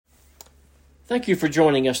Thank you for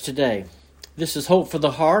joining us today. This is Hope for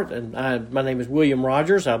the Heart, and my name is William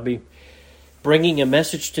Rogers. I'll be bringing a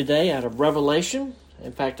message today out of Revelation.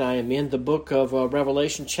 In fact, I am in the book of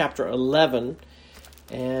Revelation, chapter 11,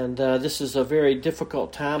 and this is a very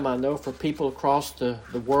difficult time, I know, for people across the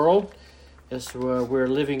world, as we're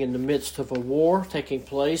living in the midst of a war taking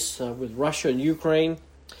place with Russia and Ukraine,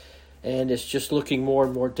 and it's just looking more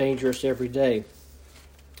and more dangerous every day.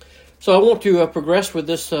 So I want to progress with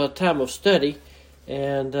this time of study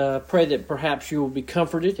and pray that perhaps you will be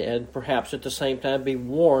comforted and perhaps at the same time be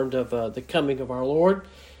warned of the coming of our Lord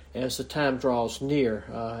as the time draws near.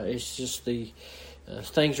 It's just the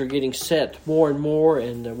things are getting set more and more,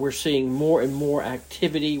 and we're seeing more and more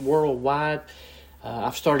activity worldwide.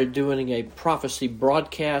 I've started doing a prophecy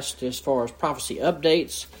broadcast as far as prophecy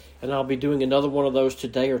updates, and I'll be doing another one of those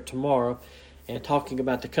today or tomorrow, and talking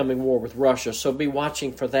about the coming war with Russia. So be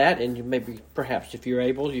watching for that, and you maybe, perhaps, if you're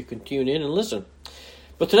able, you can tune in and listen.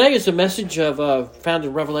 But today is a message found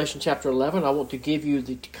in Revelation chapter 11. I want to give you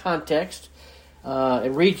the context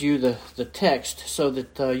and read you the text so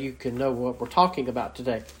that you can know what we're talking about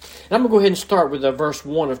today. And I'm going to go ahead and start with verse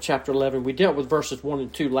 1 of chapter 11. We dealt with verses 1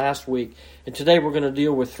 and 2 last week, and today we're going to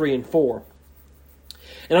deal with 3 and 4.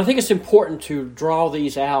 And I think it's important to draw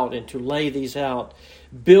these out and to lay these out,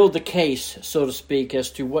 build the case, so to speak, as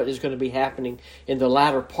to what is going to be happening in the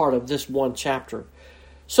latter part of this one chapter.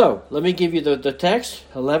 So, let me give you the text,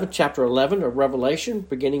 chapter 11 of Revelation,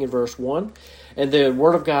 beginning in verse 1. And the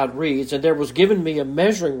Word of God reads, "And there was given me a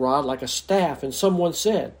measuring rod like a staff, and someone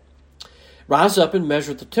said, 'Rise up and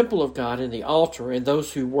measure the temple of God and the altar and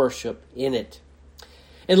those who worship in it.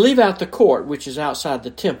 And leave out the court which is outside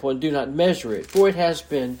the temple, and do not measure it, for it has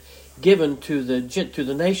been given to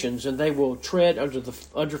the nations, and they will tread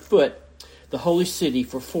underfoot the holy city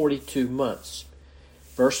for 42 months.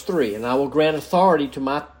 Verse 3, "And I will grant authority to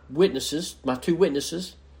my two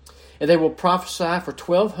witnesses, and they will prophesy for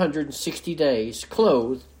 1,260 days,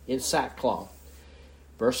 clothed in sackcloth."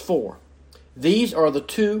 Verse 4, "These are the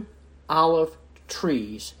 2 olive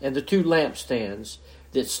trees and the 2 lampstands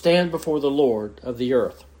that stand before the Lord of the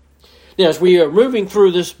earth." Now, as we are moving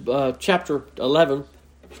through this chapter 11,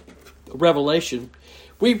 Revelation,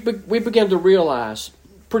 we begin to realize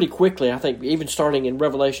pretty quickly, I think, even starting in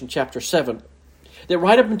Revelation chapter 7, that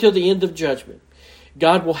right up until the end of judgment,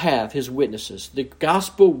 God will have His witnesses. The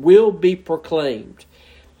gospel will be proclaimed.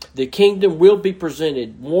 The kingdom will be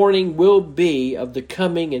presented. Warning will be of the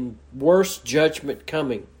coming and worse judgment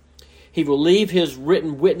coming. He will leave His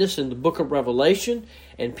written witness in the book of Revelation,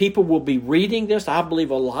 and people will be reading this. I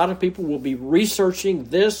believe a lot of people will be researching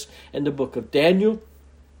this in the book of Daniel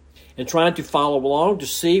and trying to follow along to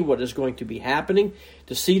see what is going to be happening,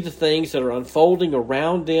 to see the things that are unfolding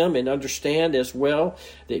around them, and understand as well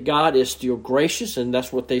that God is still gracious, and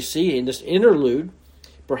that's what they see in this interlude,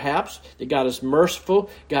 perhaps, that God is merciful,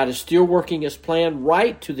 God is still working His plan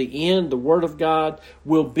right to the end. The Word of God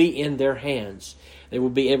will be in their hands. They will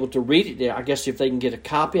be able to read it. I guess if they can get a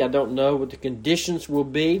copy, I don't know what the conditions will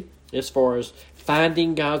be as far as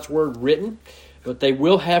finding God's Word written, but they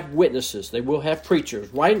will have witnesses. They will have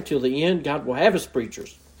preachers. Right until the end, God will have His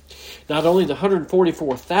preachers. Not only the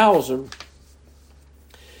 144,000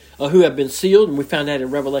 who have been sealed, and we found that in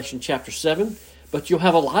Revelation chapter 7, but you'll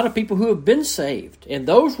have a lot of people who have been saved, and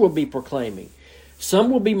those will be proclaiming. Some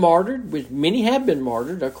will be martyred, which many have been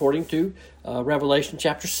martyred, according to Revelation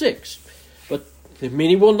chapter 6. But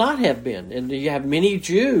many will not have been. And you have many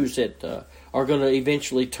Jews that are going to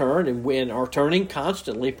eventually turn and are turning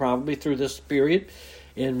constantly, probably through this period,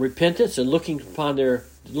 in repentance and looking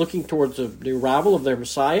towards the arrival of their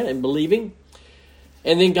Messiah and believing.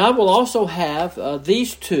 And then God will also have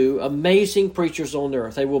these 2 amazing preachers on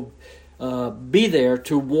earth. They will be there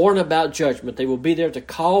to warn about judgment. They will be there to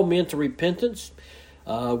call men to repentance.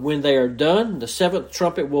 When they are done, the 7th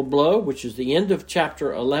trumpet will blow, which is the end of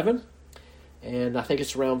chapter 11. And I think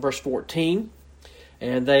it's around verse 14.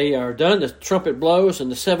 And they are done, the trumpet blows,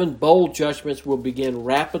 and the 7 bold judgments will begin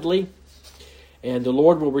rapidly. And the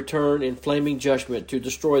Lord will return in flaming judgment to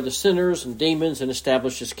destroy the sinners and demons and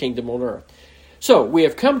establish His kingdom on earth. So, we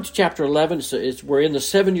have come to chapter 11. We're in the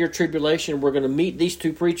 7-year tribulation. We're going to meet these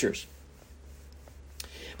 2 preachers.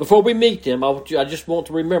 Before we meet them, I just want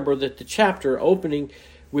to remember that the chapter opening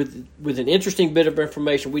with an interesting bit of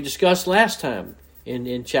information we discussed last time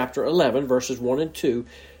in chapter 11, verses 1 and 2.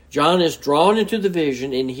 John is drawn into the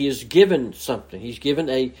vision, and he is given something. He's given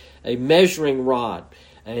a measuring rod,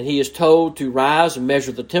 and he is told to rise and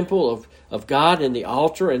measure the temple of God and the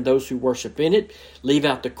altar and those who worship in it. Leave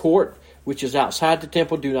out the court which is outside the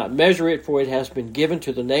temple. Do not measure it, for it has been given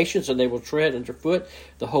to the nations, and they will tread underfoot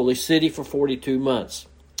the holy city for 42 months.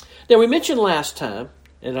 Now, we mentioned last time,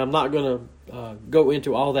 and I'm not going to go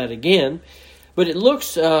into all that again, but it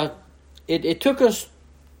looks, it took us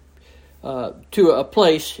to a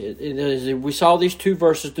place, we saw these two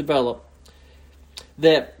verses develop,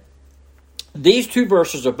 that these two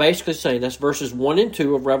verses are basically saying, that's verses 1 and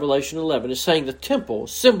 2 of Revelation 11, is saying the temple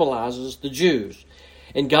symbolizes the Jews.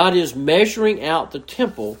 And God is measuring out the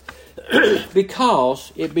temple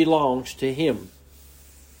because it belongs to Him.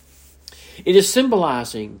 It is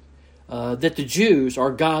symbolizing that the Jews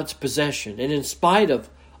are God's possession. And in spite of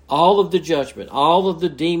all of the judgment, all of the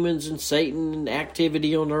demons and Satan and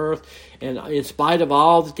activity on earth, and in spite of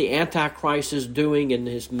all that the Antichrist is doing and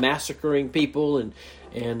his massacring people and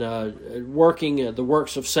working the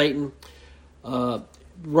works of Satan,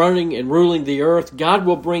 running and ruling the earth, God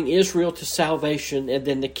will bring Israel to salvation, and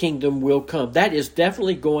then the kingdom will come. That is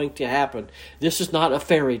definitely going to happen. This is not a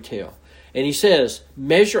fairy tale. And He says,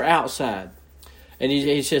 measure outside. And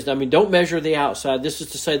he says, don't measure the outside. This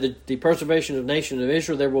is to say that the preservation of the nation of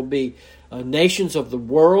Israel, there will be nations of the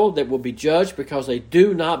world that will be judged because they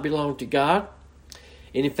do not belong to God.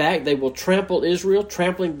 And in fact, they will trample Israel,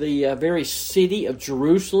 trampling the very city of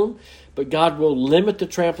Jerusalem. But God will limit the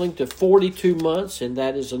trampling to 42 months, and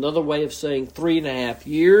that is another way of saying 3.5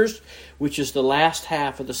 years, which is the last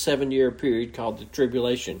half of the 7-year period called the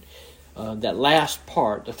tribulation. That last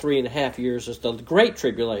part, the 3.5 years, is the Great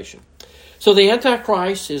Tribulation. So the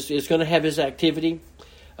Antichrist is going to have his activity.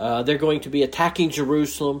 They're going to be attacking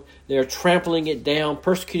Jerusalem. They're trampling it down,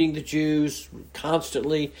 persecuting the Jews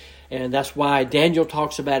constantly. And that's why Daniel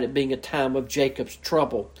talks about it being a time of Jacob's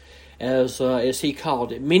trouble, as he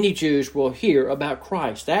called it. Many Jews will hear about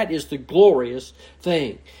Christ. That is the glorious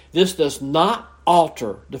thing. This does not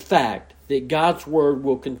alter the fact that God's word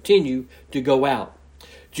will continue to go out.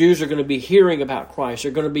 Jews are going to be hearing about Christ.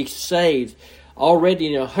 They're going to be saved.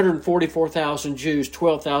 Already 144,000 Jews,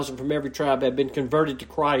 12,000 from every tribe, have been converted to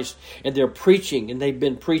Christ, and they're preaching, and they've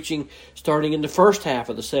been preaching starting in the first half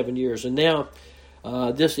of the 7 years. And now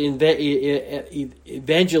this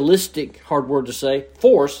evangelistic, hard word to say,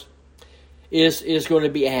 force is going to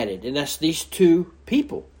be added, and that's these two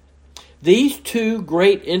people. These two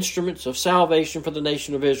great instruments of salvation for the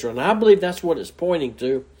nation of Israel. And I believe that's what it's pointing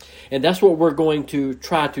to, and that's what we're going to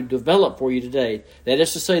try to develop for you today. That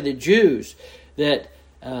is to say, the Jews that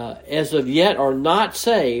as of yet are not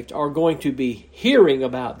saved are going to be hearing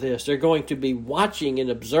about this. They're going to be watching and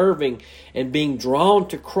observing and being drawn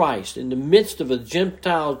to Christ in the midst of a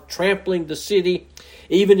Gentile trampling the city,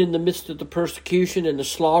 even in the midst of the persecution and the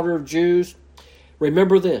slaughter of Jews.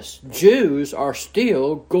 Remember this, Jews are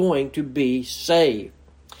still going to be saved.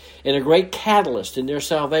 And a great catalyst in their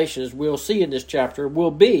salvation, as we'll see in this chapter,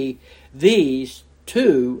 will be these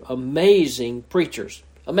two amazing preachers.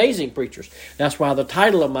 Amazing preachers. That's why the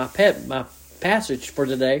title of my passage for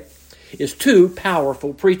today is Two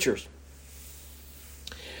Powerful Preachers.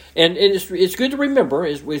 And it's good to remember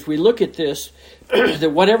as we look at this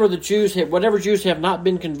that whatever Jews have not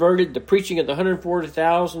been converted, the preaching of the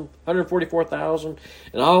 144,000,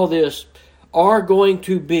 and all this are going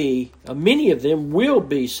to be, many of them will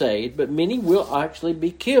be saved, but many will actually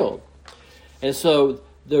be killed. And so,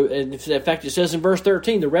 in fact, it says in verse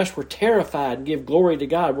 13, the rest were terrified and give glory to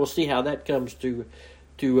God. We'll see how that comes to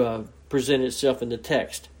present itself in the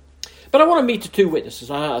text. But I want to meet the two witnesses.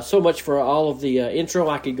 So much for all of the intro.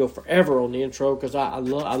 I could go forever on the intro because I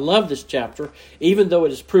love this chapter. Even though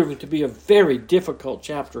it is proving to be a very difficult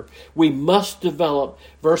chapter, we must develop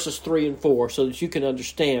verses 3 and 4 so that you can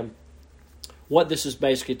understand what this is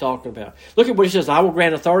basically talking about. Look at what he says. I will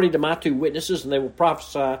grant authority to my two witnesses, and they will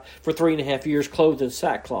prophesy for 3.5 years clothed in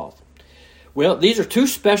sackcloth. Well, these are two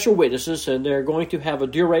special witnesses, and they're going to have a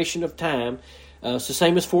duration of time. It's the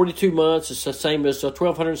same as 42 months. It's the same as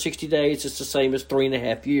 1,260 days. It's the same as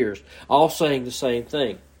 3.5 years. All saying the same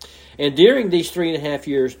thing. And during these 3.5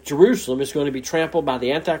 years, Jerusalem is going to be trampled by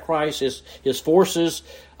the Antichrist, his forces,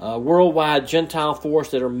 worldwide Gentile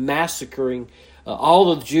force that are massacring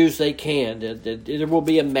all the Jews they can. There will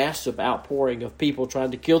be a massive outpouring of people trying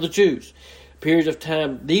to kill the Jews. Period of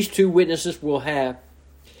time. These two witnesses will have,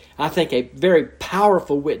 I think, a very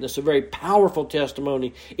powerful witness, a very powerful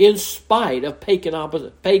testimony in spite of pagan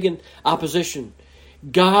opposition.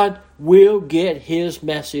 God will get His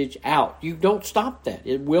message out. You don't stop that.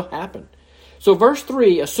 It will happen. So verse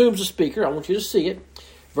 3 assumes a speaker. I want you to see it.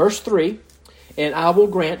 Verse 3, and I will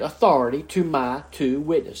grant authority to my two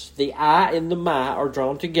witnesses. The I and the my are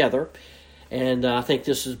drawn together. And I think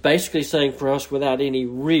this is basically saying for us without any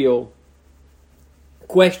real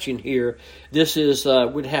question here. This is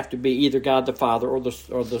would have to be either God the Father or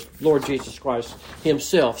the Lord Jesus Christ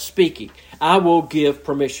himself speaking. I will give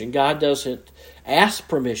permission. God doesn't ask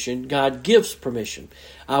permission. God gives permission.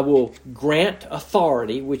 I will grant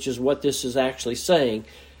authority, which is what this is actually saying,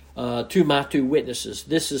 to my two witnesses.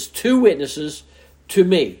 This is two witnesses to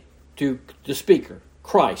me, to the speaker,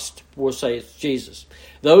 Christ. We'll say it's Jesus.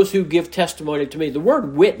 Those who give testimony to me. The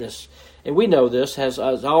word witness, and we know this, has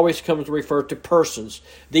always come to refer to persons.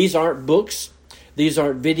 These aren't books. These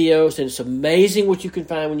aren't videos. And it's amazing what you can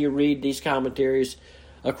find when you read these commentaries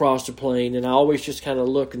across the plane. And I always just kind of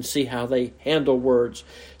look and see how they handle words.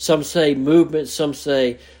 Some say movements. Some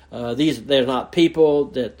say they're not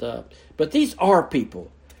people. But these are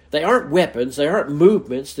people. They aren't weapons. They aren't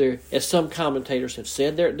movements. They're, as some commentators have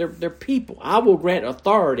said, they're people. I will grant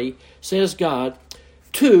authority, says God,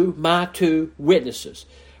 to my two witnesses.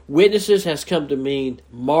 Witnesses has come to mean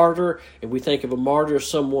martyr, and we think of a martyr as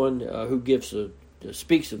someone who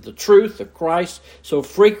speaks of the truth of Christ, so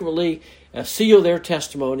frequently seal their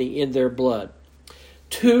testimony in their blood.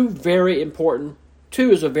 Two is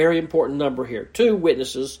a very important number here. Two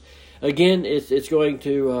witnesses. Again, it's going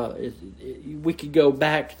to, we could go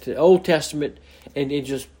back to the Old Testament and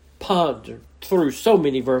just ponder through so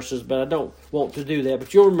many verses, but I don't want to do that.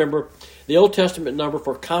 But you'll remember the Old Testament number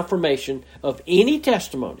for confirmation of any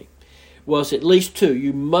testimony was at least two.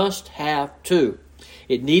 You must have two.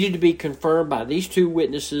 It needed to be confirmed by these two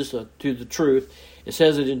witnesses to the truth. It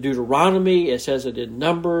says it in Deuteronomy, it says it in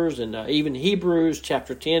Numbers, and even Hebrews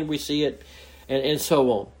chapter 10 we see it, and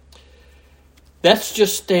so on. That's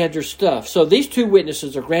just standard stuff. So these two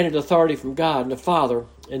witnesses are granted authority from God and the Father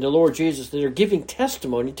and the Lord Jesus. They're giving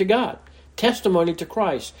testimony to God, testimony to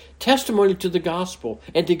Christ, testimony to the gospel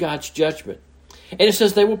and to God's judgment. And it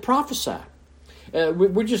says they will prophesy.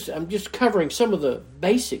 I'm just covering some of the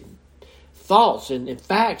basic thoughts and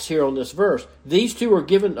facts here on this verse. These two are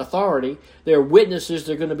given authority. They're witnesses.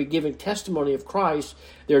 They're going to be giving testimony of Christ.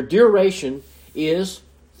 Their duration is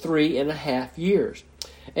 3.5 years.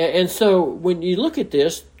 And so when you look at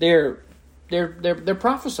this, they're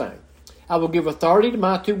prophesying. I will give authority to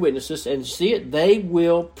my two witnesses, and see it, they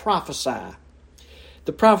will prophesy.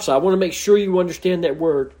 The prophesy, I want to make sure you understand that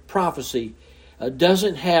word prophecy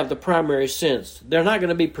doesn't have the primary sense. They're not going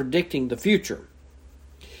to be predicting the future.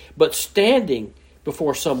 But standing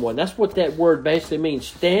before someone, that's what that word basically means,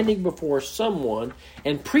 standing before someone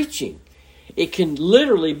and preaching. It can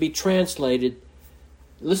literally be translated.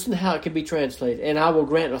 Listen to how it can be translated. And I will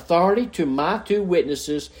grant authority to my two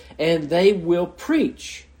witnesses, and they will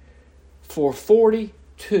preach for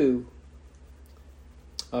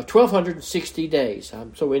 1,260 days.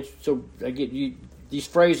 So I get these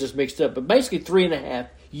phrases mixed up, but basically 3.5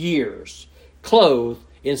 years, clothed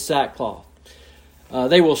in sackcloth.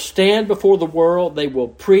 They will stand before the world. They will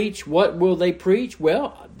preach. What will they preach?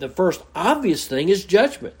 Well, the first obvious thing is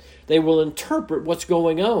judgment. They will interpret what's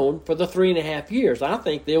going on for the 3.5 years. I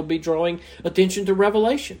think they'll be drawing attention to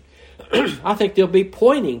Revelation. I think they'll be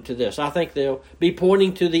pointing to this. I think they'll be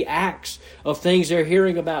pointing to the acts of things they're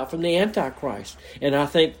hearing about from the Antichrist. And I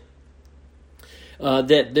think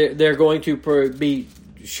that they're going to be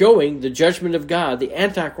showing the judgment of God, the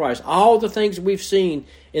Antichrist, all the things we've seen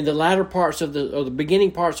in the latter parts of the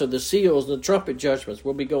beginning parts of the seals and the trumpet judgments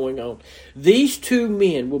will be going on. These two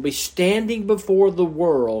men will be standing before the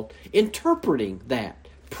world, interpreting that,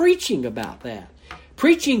 preaching about that,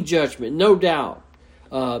 preaching judgment, no doubt,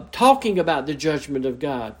 talking about the judgment of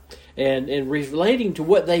God, and relating to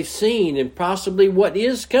what they've seen and possibly what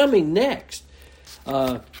is coming next.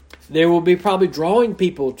 They will be probably drawing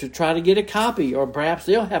people to try to get a copy, or perhaps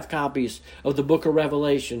they'll have copies of the book of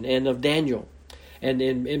Revelation and of Daniel.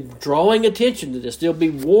 And drawing attention to this, they'll be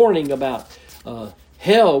warning about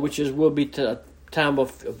hell, which will be a time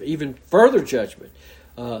of even further judgment.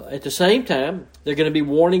 At the same time, they're going to be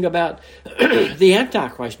warning about the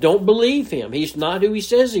Antichrist. Don't believe him. He's not who he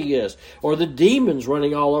says he is. Or the demons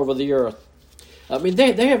running all over the earth. I mean,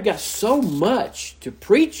 they have got so much to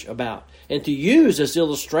preach about and to use as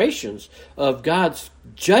illustrations of God's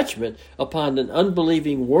judgment upon an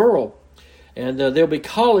unbelieving world. And they'll be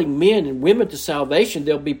calling men and women to salvation.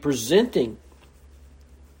 They'll be presenting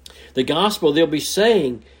the gospel. They'll be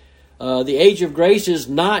saying the age of grace is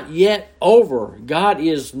not yet over. God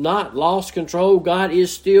is not lost control. God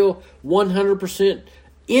is still 100%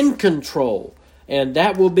 in control. And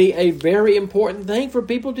that will be a very important thing for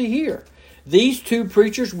people to hear. These two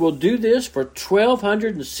preachers will do this for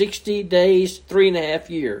 1,260 days, 3.5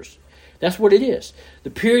 years. That's what it is. The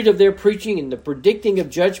period of their preaching and the predicting of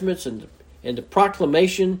judgments and the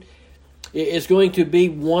proclamation is going to be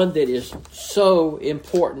one that is so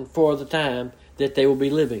important for the time that they will be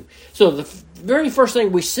living. So the very first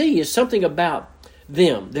thing we see is something about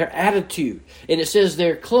them, their attitude. And it says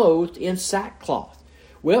they're clothed in sackcloth.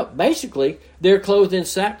 Well, basically, they're clothed in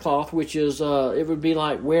sackcloth, which is, it would be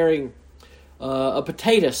like wearing a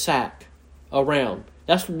potato sack around.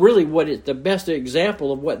 That's really the best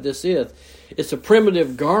example of what this is. It's a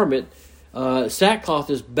primitive garment. Sackcloth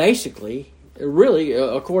is basically, really,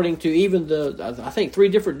 according to even I think 3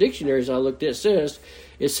 different dictionaries I looked at, says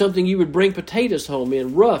it's something you would bring potatoes home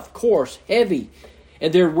in, rough, coarse, heavy.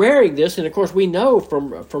 And they're wearing this, and of course we know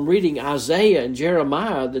from reading Isaiah and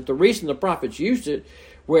Jeremiah that the reason the prophets used it,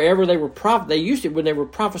 wherever they were they used it when they were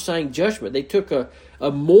prophesying judgment. They took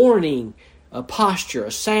a mourning posture,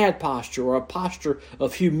 a sad posture, or a posture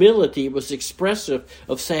of humility. It was expressive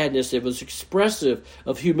of sadness. It was expressive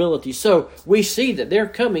of humility. So we see that they're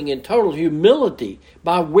coming in total humility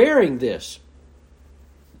by wearing this.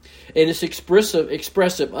 And it's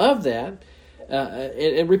expressive of that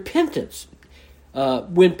and repentance.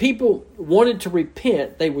 When people wanted to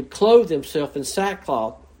repent, they would clothe themselves in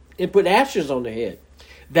sackcloth and put ashes on their head.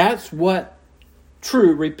 That's what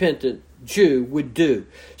true repentant Jew would do.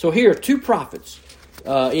 So here are 2 prophets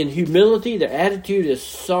in humility. Their attitude is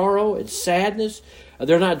sorrow and sadness.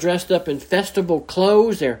 They're not dressed up in festival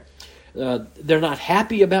clothes. They're not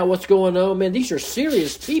happy about what's going on. Man, these are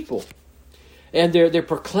serious people. And they're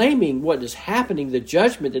proclaiming what is happening, the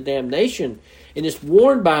judgment, the damnation, and it's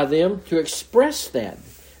warned by them to express that.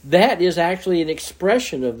 That is actually an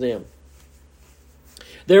expression of them.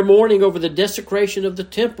 They're mourning over the desecration of the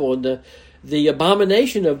temple and the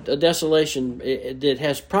abomination of desolation that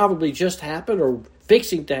has probably just happened or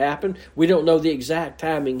fixing to happen. We don't know the exact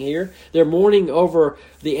timing here. They're mourning over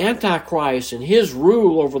the Antichrist and his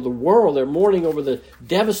rule over the world. They're mourning over the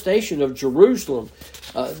devastation of Jerusalem.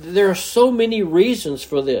 There are so many reasons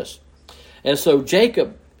for this. And so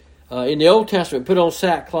Jacob, in the Old Testament, put on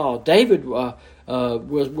sackcloth. David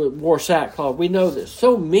wore sackcloth. We know there's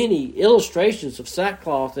so many illustrations of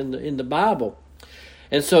sackcloth in the Bible.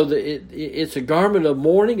 And so it's a garment of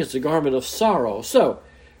mourning. It's a garment of sorrow. So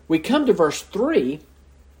we come to verse 3,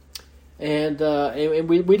 and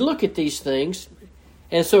we look at these things.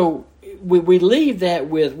 And so we leave that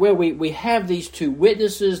with, well, we have these 2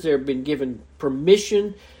 witnesses. They've been given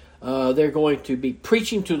permission. They're going to be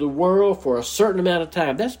preaching to the world for a certain amount of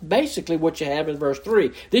time. That's basically what you have in verse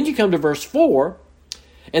 3. Then you come to verse 4,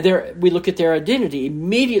 and we look at their identity.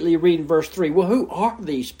 Immediately reading verse 3. Well, who are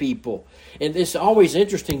these people? And it's always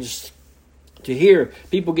interesting to hear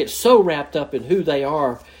people get so wrapped up in who they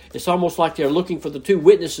are. It's almost like they're looking for the 2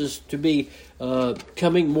 witnesses to be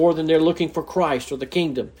coming more than they're looking for Christ or the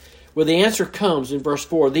kingdom. Well, the answer comes in verse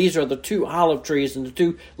 4. These are the 2 olive trees and the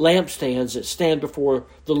 2 lampstands that stand before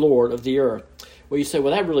the Lord of the earth. Well, you say,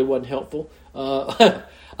 well, that really wasn't helpful.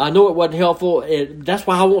 I know it wasn't helpful. And that's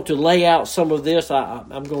why I want to lay out some of this.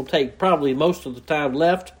 I'm going to take probably most of the time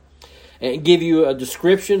left and give you a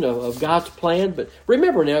description of God's plan. But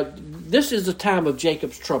remember now, this is the time of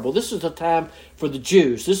Jacob's trouble. This is the time for the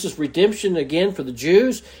Jews. This is redemption again for the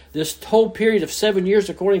Jews. This whole period of 7 years,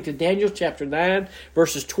 according to Daniel chapter 9,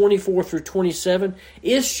 verses 24 through 27,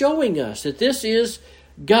 is showing us that this is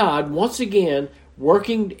God once again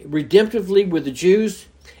working redemptively with the Jews,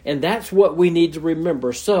 and that's what we need to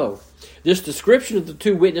remember. So, this description of the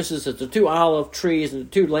 2 witnesses at the 2 olive trees and the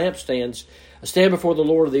 2 lampstands stand before the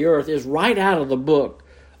Lord of the earth is right out of the book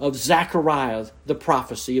of Zechariah, the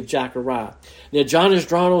prophecy of Zechariah. Now, John has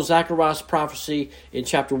drawn on Zechariah's prophecy in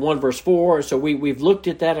chapter 1, verse 4, and so we've looked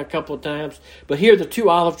at that a couple of times. But here, the 2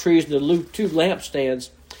 olive trees and the 2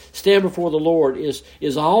 lampstands stand before the Lord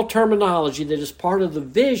is all terminology that is part of the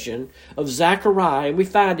vision of Zechariah, and we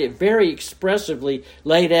find it very expressively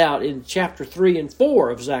laid out in chapter 3 and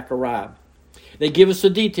 4 of Zechariah. They give us the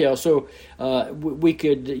details, so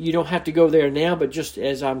you don't have to go there now, but just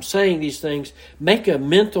as I'm saying these things, make a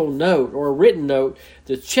mental note or a written note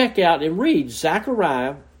to check out and read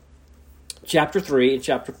Zechariah chapter 3 and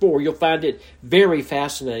chapter 4. You'll find it very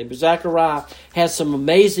fascinating. But Zechariah has some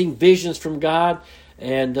amazing visions from God.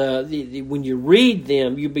 And when you read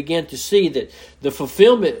them, you begin to see that the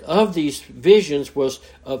fulfillment of these visions was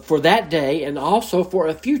for that day and also for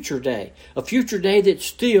a future day that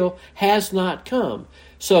still has not come.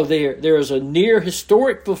 So there is a near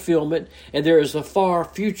historic fulfillment and there is a far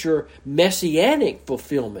future messianic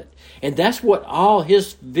fulfillment. And that's what all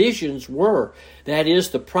his visions were. That is,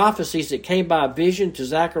 the prophecies that came by vision to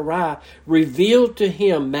Zechariah revealed to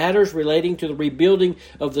him matters relating to the rebuilding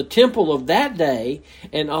of the temple of that day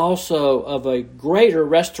and also of a greater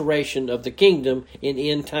restoration of the kingdom in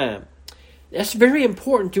end time. That's very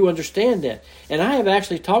important to understand that. And I have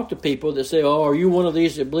actually talked to people that say, oh, are you one of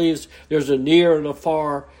these that believes there's a near and a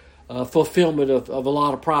far fulfillment of a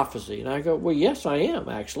lot of prophecy? And I go, well, yes, I am,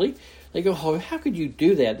 actually. They go, oh, how could you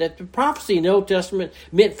do that? That the prophecy in the Old Testament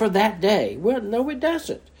meant for that day. Well, no, it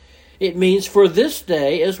doesn't. It means for this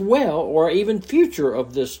day as well, or even future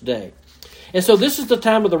of this day. And so this is the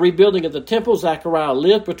time of the rebuilding of the temple. Zechariah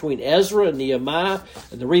lived between Ezra and Nehemiah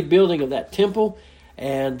and the rebuilding of that temple.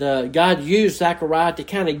 And God used Zechariah to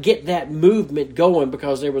kind of get that movement going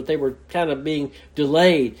because they were kind of being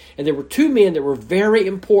delayed. And there were two men that were very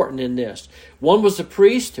important in this. One was a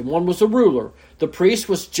priest and one was a ruler. The priest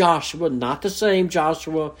was Joshua, not the same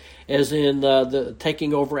Joshua as in the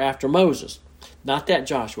taking over after Moses. Not that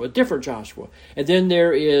Joshua, a different Joshua. And then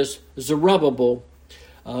there is Zerubbabel,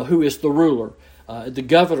 who is the ruler. The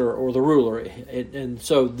governor or the ruler. And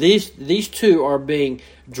so these two are being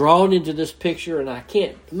drawn into this picture, and I'm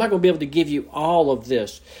not going to be able to give you all of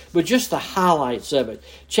this, but just the highlights of it.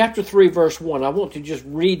 Chapter 3, verse 1, I want to just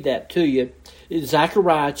read that to you. It's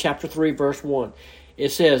Zechariah chapter 3, verse 1. It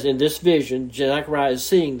says, in this vision, Zechariah is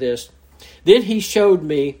seeing this, then he showed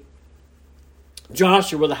me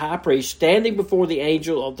Joshua the high priest standing before the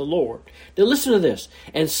angel of the Lord. Now listen to this.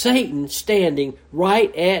 And Satan standing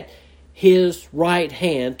right at his right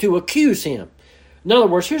hand to accuse him. In other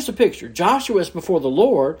words, here's the picture. Joshua is before the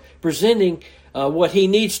Lord presenting what he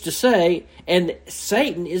needs to say, and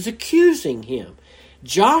Satan is accusing him.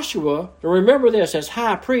 Joshua, remember this, as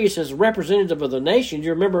high priest, as representative of the nation,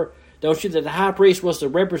 you remember, don't you, that the high priest was the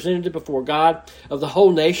representative before God of the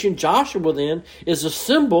whole nation? Joshua then is a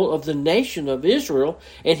symbol of the nation of Israel,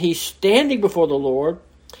 and he's standing before the Lord,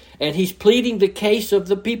 and he's pleading the case of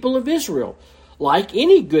the people of Israel, like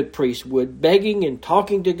any good priest would, begging and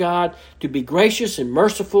talking to God to be gracious and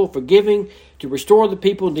merciful, forgiving, to restore the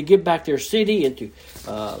people and to give back their city and to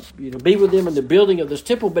be with them in the building of this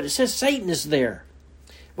temple. But it says Satan is there.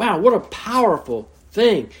 Wow, what a powerful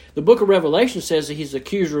thing. The book of Revelation says that he's the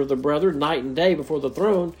accuser of the brethren night and day before the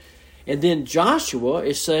throne. And then Joshua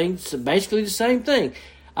is saying basically the same thing.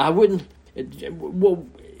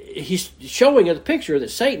 He's showing a picture that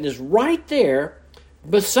Satan is right there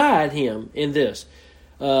beside him in this.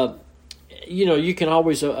 You can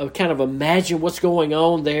always kind of imagine what's going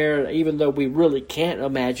on there, even though we really can't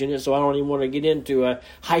imagine it, so I don't even want to get into a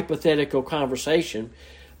hypothetical conversation.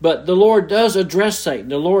 But the Lord does address Satan.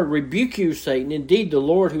 The Lord rebuke you, Satan. Indeed, the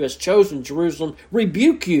Lord who has chosen Jerusalem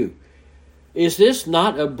rebuke you. Is this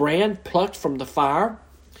not a brand plucked from the fire?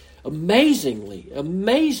 Amazingly,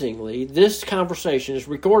 this conversation is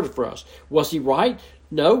recorded for us. Was he right?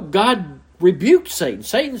 No, God rebuked Satan.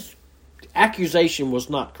 Satan's accusation was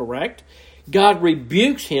not correct. God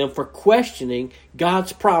rebukes him for questioning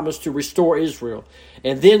God's promise to restore Israel,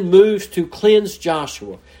 and then moves to cleanse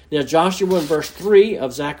Joshua. Now, Joshua in verse 3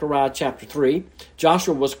 of Zechariah chapter 3,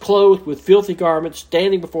 Joshua was clothed with filthy garments,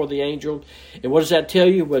 standing before the angel. And what does that tell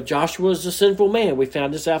you? Well, Joshua is a sinful man. We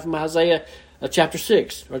found this out from Isaiah chapter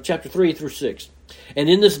 6, or chapter 3 through 6. And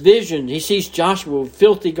in this vision, he sees Joshua with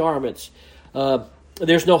filthy garments.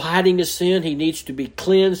 There's no hiding his sin. He needs to be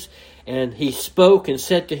cleansed. And he spoke and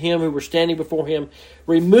said to him who were standing before him,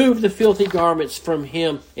 remove the filthy garments from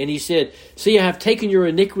him. And he said, see, I have taken your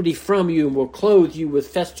iniquity from you and will clothe you with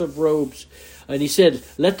festive robes. And he said,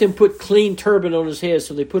 let them put clean turban on his head.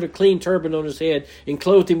 So they put a clean turban on his head and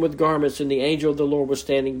clothed him with garments, and the angel of the Lord was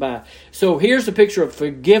standing by. So here's a picture of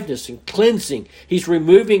forgiveness and cleansing. He's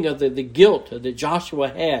removing of the guilt that Joshua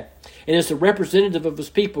had. And as a representative of his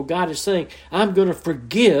people, God is saying, I'm going to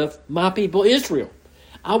forgive my people Israel.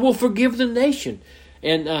 I will forgive the nation.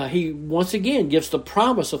 And he once again gives the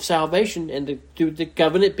promise of salvation to the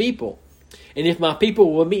covenant people. And if my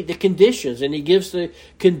people will meet the conditions, and he gives the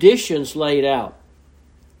conditions laid out.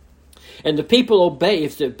 And the people obey.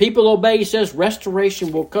 If the people obey, he says,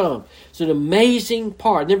 restoration will come. It's an amazing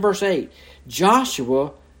part. And then verse 8,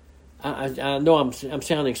 Joshua, I know I'm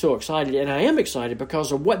sounding so excited, and I am excited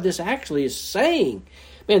because of what this actually is saying.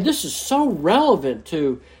 Man, this is so relevant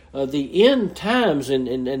to the end times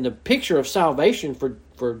and the picture of salvation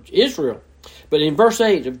for Israel. But in verse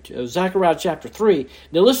 8 of Zechariah chapter 3,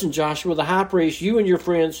 now listen, Joshua, the high priest, you and your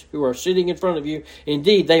friends who are sitting in front of you,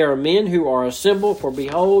 indeed, they are men who are assembled, for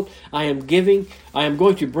behold, I am going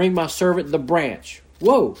to bring my servant the branch.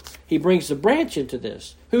 Whoa, he brings the branch into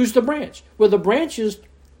this. Who's the branch? Well, the branch is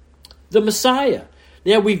the Messiah.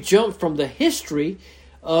 Now we've jumped from the history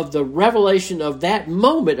of the revelation of that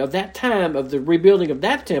moment, of that time, of the rebuilding of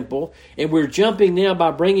that temple, and we're jumping now by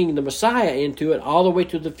bringing the Messiah into it all the way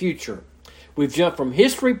to the future. We've jumped from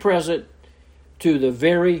history present to the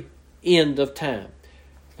very end of time.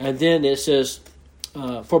 And then it says,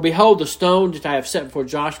 For behold, the stone that I have set before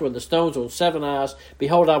Joshua, and the stones on 7 eyes,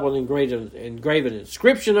 behold, I will engrave an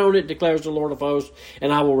inscription on it, declares the Lord of hosts,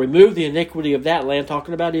 and I will remove the iniquity of that land,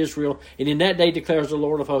 talking about Israel. And in that day, declares the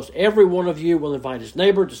Lord of hosts, every one of you will invite his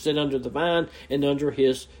neighbor to sit under the vine and under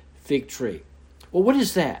his fig tree. Well, what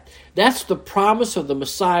is that? That's the promise of the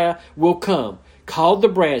Messiah will come, called the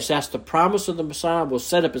branch. That's the promise of the Messiah will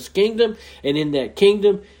set up his kingdom, and in that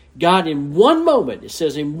kingdom, God in one moment, it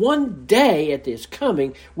says in one day at his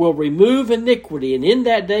coming, will remove iniquity. And in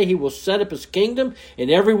that day he will set up his kingdom,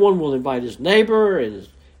 and everyone will invite his neighbor and his,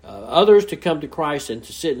 others to come to Christ and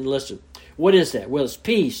to sit and listen. What is that? Well, it's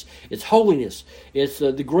peace. It's holiness. It's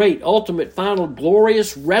the great, ultimate, final,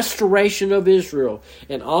 glorious restoration of Israel.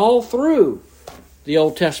 And all through the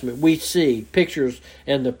Old Testament, we see pictures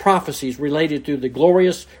and the prophecies related to the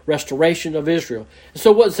glorious restoration of Israel. And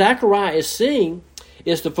so what Zechariah is seeing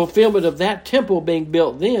is the fulfillment of that temple being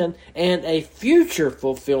built then and a future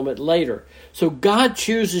fulfillment later. So God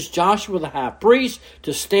chooses Joshua the high priest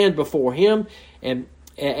to stand before him and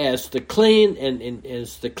as the clean and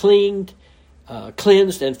as the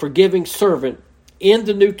cleansed and forgiving servant in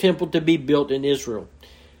the new temple to be built in Israel.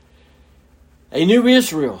 A new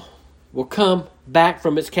Israel will come back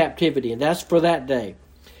from its captivity, and that's for that day.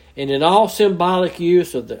 And in all symbolic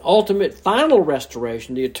use of the ultimate final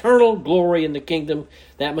restoration, the eternal glory in the kingdom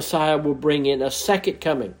that Messiah will bring in a second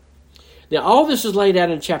coming. Now, all this is laid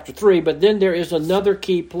out in chapter 3, but then there is another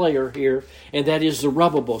key player here, and that is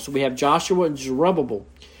Zerubbabel. So we have Joshua and Zerubbabel.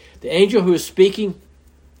 The angel who is speaking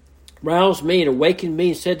roused me and awakened me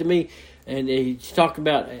and said to me, and he's talking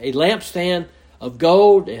about a lampstand of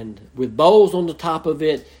gold and with bowls on the top of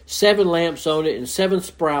it, 7 lamps on it, and 7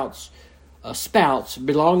 spouts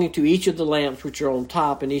belonging to each of the lamps which are on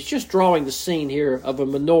top. And he's just drawing the scene here of a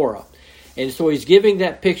menorah. And so he's giving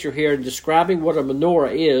that picture here and describing what a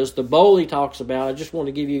menorah is. The bowl he talks about, I just want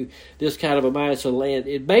to give you this kind of a mindset of land.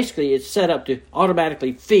 It's set up to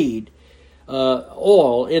automatically feed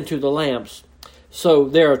oil into the lamps. So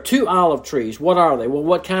there are 2 olive trees. What are they? Well,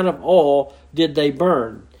 what kind of oil did they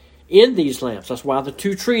burn in these lamps? That's why the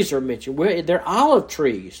 2 trees are mentioned. They're olive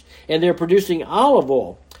trees, and they're producing olive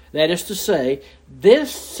oil. That is to say,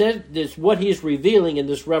 this what he's revealing in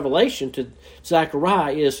this revelation to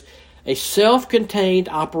Zechariah is a self-contained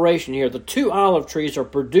operation here. The 2 olive trees are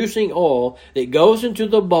producing oil that goes into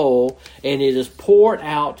the bowl, and it is poured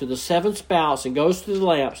out to the 7 spouts and goes to the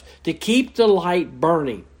lamps to keep the light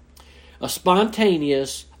burning. A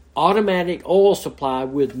spontaneous, automatic oil supply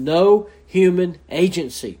with no human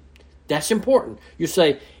agency. That's important. You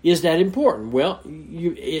say, is that important? Well,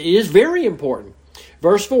 it is very important.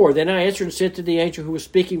 Verse 4, then I answered and said to the angel who was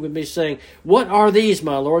speaking with me, saying, what are these,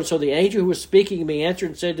 my Lord? So the angel who was speaking to me answered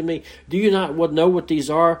and said to me, do you not know what these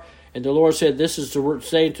are? And the Lord said, this is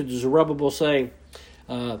saying to Zerubbabel, saying,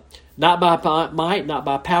 not by might, not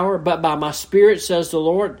by power, but by my spirit, says the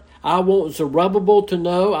Lord. I want Zerubbabel to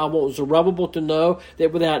know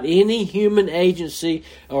that without any human agency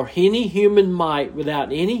or any human might,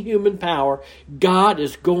 without any human power, God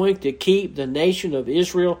is going to keep the nation of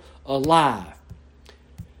Israel alive.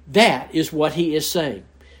 That is what he is saying.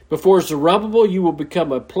 Before Zerubbabel, you will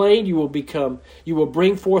become a plain. You will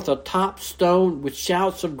bring forth a top stone with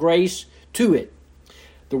shouts of grace to it.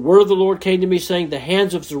 The word of the Lord came to me, saying, the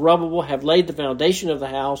hands of Zerubbabel have laid the foundation of the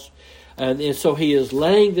house. And so he is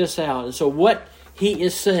laying this out. And so what he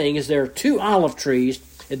is saying is there are 2 olive trees,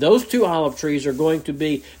 and those 2 olive trees are going to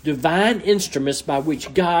be divine instruments by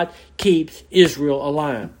which God keeps Israel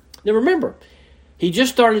alive. Now remember, he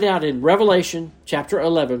just started out in Revelation chapter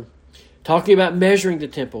 11, talking about measuring the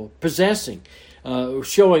temple, possessing,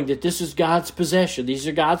 showing that this is God's possession. These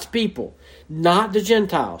are God's people, not the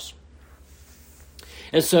Gentiles.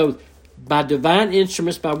 And so, by divine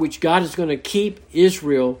instruments by which God is going to keep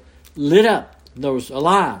Israel lit up, those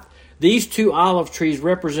alive. These 2 olive trees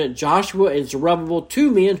represent Joshua and Zerubbabel,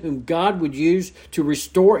 2 men whom God would use to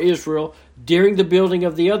restore Israel during the building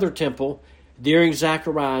of the other temple, during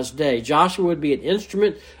Zechariah's day. Joshua would be an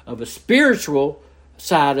instrument of a spiritual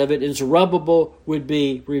side of it, and Zerubbabel would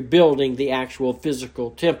be rebuilding the actual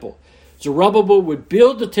physical temple. Zerubbabel would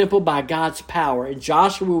build the temple by God's power, and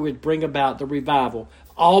Joshua would bring about the revival,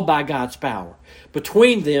 all by God's power.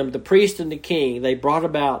 Between them, the priest and the king, they brought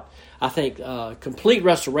about, I think, complete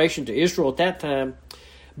restoration to Israel at that time,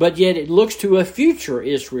 but yet it looks to a future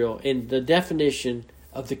Israel in the definition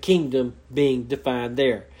of the kingdom being defined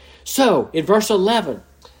there. So, in verse 11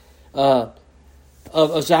 of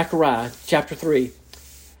Zechariah, chapter 3,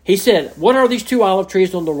 he said, what are these 2 olive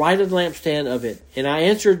trees on the right of the lampstand of it? And I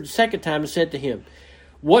answered the second time and said to him,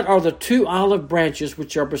 What are the 2 olive branches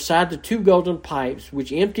which are beside the 2 golden pipes,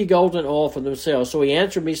 which empty golden oil for themselves? So he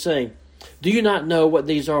answered me, saying, Do you not know what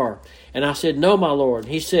these are? And I said, No, my Lord.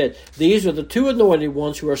 He said, These are the 2 anointed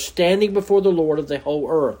ones who are standing before the Lord of the whole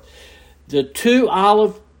earth. The 2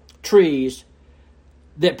 olive trees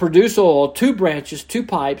that produce oil, 2 branches, 2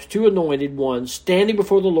 pipes, 2 anointed ones, standing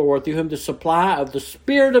before the Lord, through whom the supply of the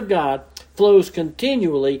Spirit of God flows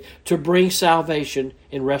continually to bring salvation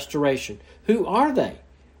and restoration. Who are they?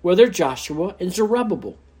 Well, they're Joshua and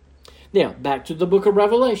Zerubbabel. Now, back to the book of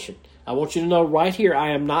Revelation. I want you to know right here, I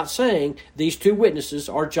am not saying these 2 witnesses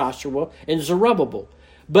are Joshua and Zerubbabel.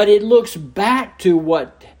 But it looks back to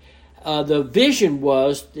what the vision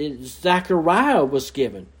was that Zechariah was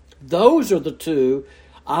given. Those are the 2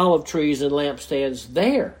 olive trees and lampstands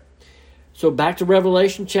there. So back to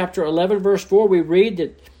Revelation chapter 11, verse 4, we read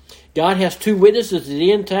that God has 2 witnesses at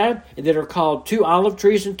the end time that are called 2 olive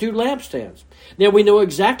trees and 2 lampstands. Now we know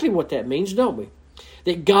exactly what that means, don't we?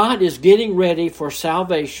 That God is getting ready for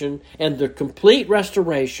salvation and the complete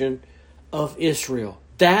restoration of Israel.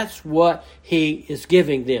 That's what He is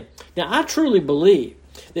giving them. Now I truly believe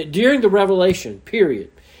that during the Revelation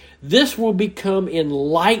period, this will become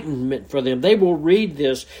enlightenment for them. They will read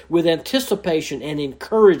this with anticipation and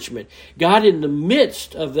encouragement. God in the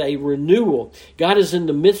midst of a renewal. God is in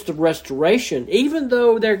the midst of restoration, even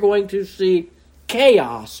though they're going to see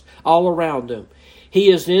chaos all around them. He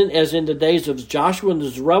is in, as in the days of Joshua and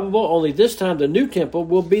Zerubbabel, only this time the new temple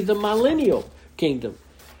will be the millennial kingdom.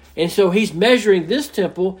 And so he's measuring this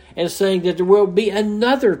temple and saying that there will be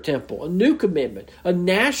another temple, a new commitment, a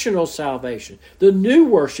national salvation. The new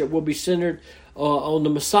worship will be centered on the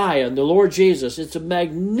Messiah and the Lord Jesus. It's a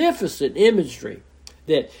magnificent imagery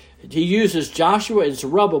that he uses Joshua and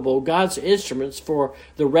Zerubbabel, God's instruments, for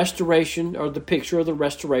the restoration or the picture of the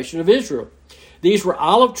restoration of Israel. These were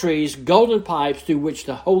olive trees, golden pipes through which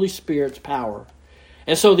the Holy Spirit's power.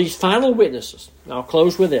 And so these final witnesses, and I'll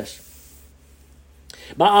close with this.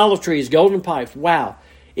 By olive trees, golden pipes, wow.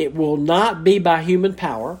 It will not be by human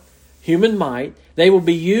power, human might. They will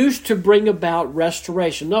be used to bring about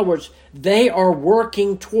restoration. In other words, they are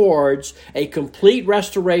working towards a complete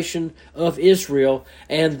restoration of Israel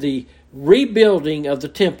and the rebuilding of the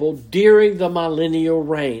temple during the millennial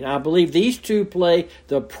reign. I believe these 2 play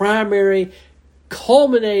the primary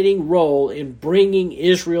culminating role in bringing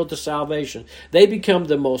Israel to salvation. They become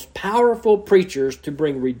the most powerful preachers to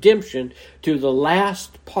bring redemption to the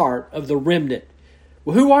last part of the remnant.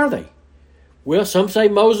 Well, who are they? Well, some say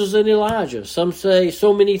Moses and Elijah. Some say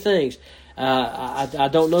so many things. I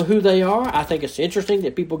don't know who they are. I think it's interesting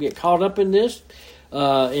that people get caught up in this.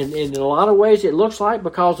 In a lot of ways, it looks like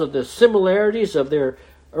because of the similarities of their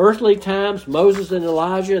earthly times, Moses and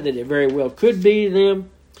Elijah, that it very well could be them.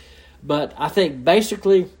 But I think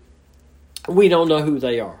basically we don't know who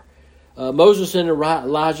they are. Moses and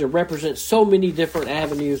Elijah represent so many different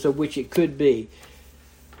avenues of which it could be.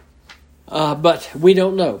 But we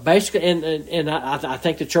don't know. Basically, and I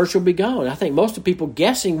think the church will be gone. I think most of the people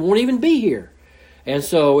guessing won't even be here. And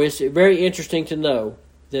so it's very interesting to know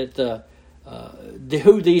that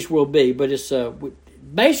who these will be. But it's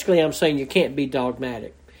basically I'm saying you can't be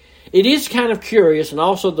dogmatic. It is kind of curious, and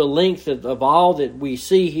also the length of all that we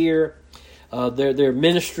see here, their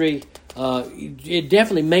ministry, it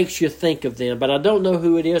definitely makes you think of them. But I don't know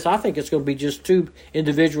who it is. I think it's going to be just 2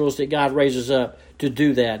 individuals that God raises up to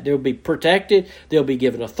do that. They'll be protected, they'll be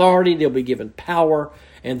given authority, they'll be given power,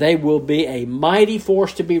 and they will be a mighty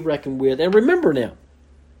force to be reckoned with. And remember now,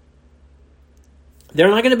 they're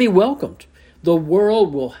not going to be welcomed. The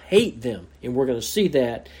world will hate them, and we're going to see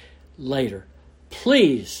that later.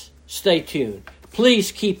 Please stay tuned.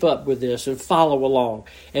 Please keep up with this and follow along.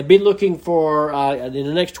 And be looking for, in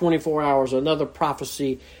the next 24 hours, another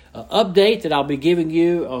prophecy update that I'll be giving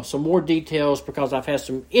you some more details, because I've had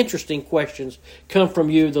some interesting questions come from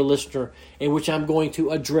you, the listener, in which I'm going to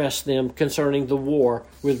address them concerning the war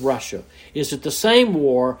with Russia. Is it the same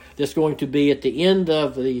war that's going to be at the end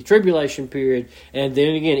of the tribulation period? And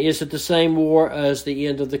then again, is it the same war as the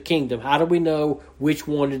end of the kingdom? How do we know which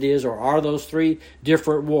one it is, or are those 3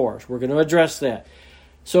 different wars? We're going to address that.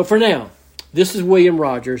 So for now, this is William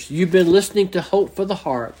Rogers. You've been listening to Hope for the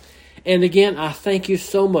Heart. And again, I thank you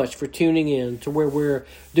so much for tuning in to where we're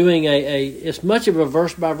doing as much of a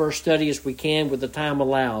verse-by-verse study as we can with the time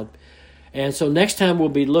allowed. And so next time we'll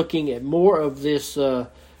be looking at more of this,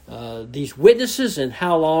 these witnesses and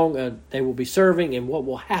how long they will be serving and what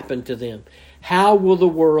will happen to them. How will the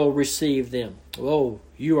world receive them? Oh,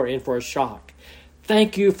 you are in for a shock.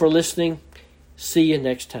 Thank you for listening. See you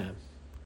next time.